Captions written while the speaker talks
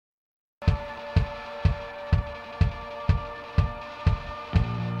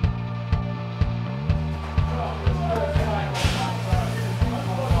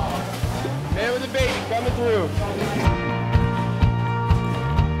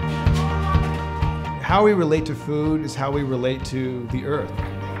How we relate to food is how we relate to the earth.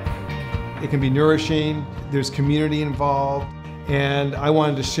 It can be nourishing, there's community involved, and I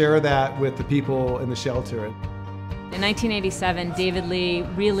wanted to share that with the people in the shelter. In 1987, David Lee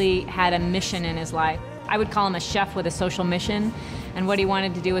really had a mission in his life. I would call him a chef with a social mission, and what he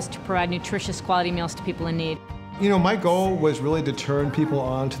wanted to do was to provide nutritious, quality meals to people in need. You know, my goal was really to turn people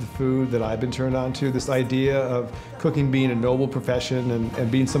on to the food that I've been turned on to, this idea of cooking being a noble profession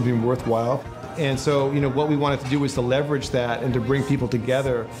and being something worthwhile. And so, you know, what we wanted to do was to leverage that and to bring people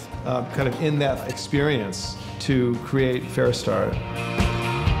together kind of in that experience to create FareStart.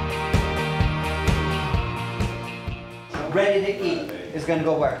 Ready to eat is going to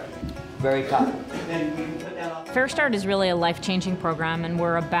go where? Very top. FareStart is really a life-changing program, and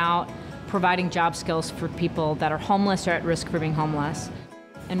we're about providing job skills for people that are homeless or at risk for being homeless.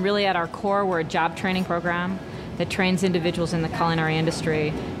 And really at our core, we're a job training program that trains individuals in the culinary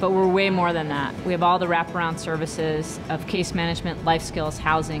industry, but we're way more than that. We have all the wraparound services of case management, life skills,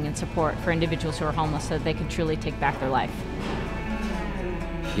 housing, and support for individuals who are homeless so that they can truly take back their life.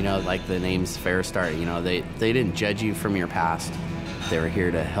 You know, like the name's FareStart, you know, they didn't judge you from your past. They were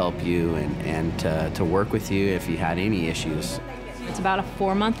here to help you and to work with you if you had any issues. It's about a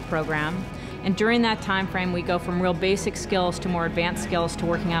 4-month program, and during that time frame we go from real basic skills to more advanced skills to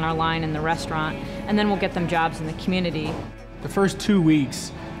working on our line in the restaurant, and then we'll get them jobs in the community. The first 2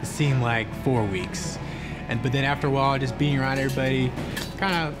 weeks seemed like 4 weeks, but then after a while, just being around everybody,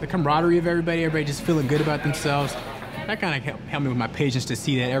 kind of the camaraderie of everybody just feeling good about themselves, that kind of helped me with my patience to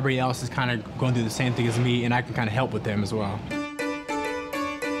see that everybody else is kind of going through the same thing as me, and I can kind of help with them as well.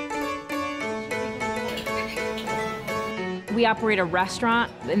 We operate a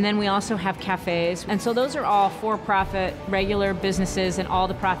restaurant, and then we also have cafes. And so those are all for-profit, regular businesses, and all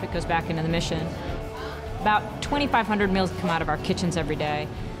the profit goes back into the mission. About 2,500 meals come out of our kitchens every day.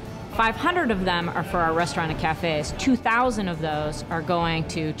 500 of them are for our restaurant and cafes. 2,000 of those are going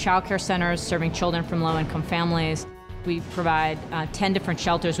to child care centers, serving children from low-income families. We provide 10 different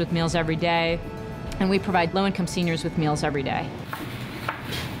shelters with meals every day, and we provide low-income seniors with meals every day.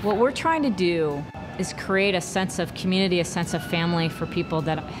 What we're trying to do is create a sense of community, a sense of family for people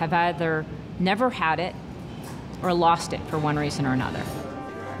that have either never had it or lost it for one reason or another.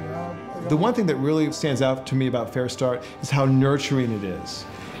 The one thing that really stands out to me about FareStart is how nurturing it is.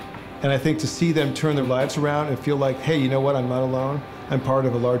 And I think to see them turn their lives around and feel like, hey, you know what, I'm not alone. I'm part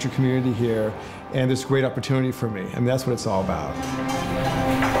of a larger community here, and there's great opportunity for me. I mean, that's what it's all about.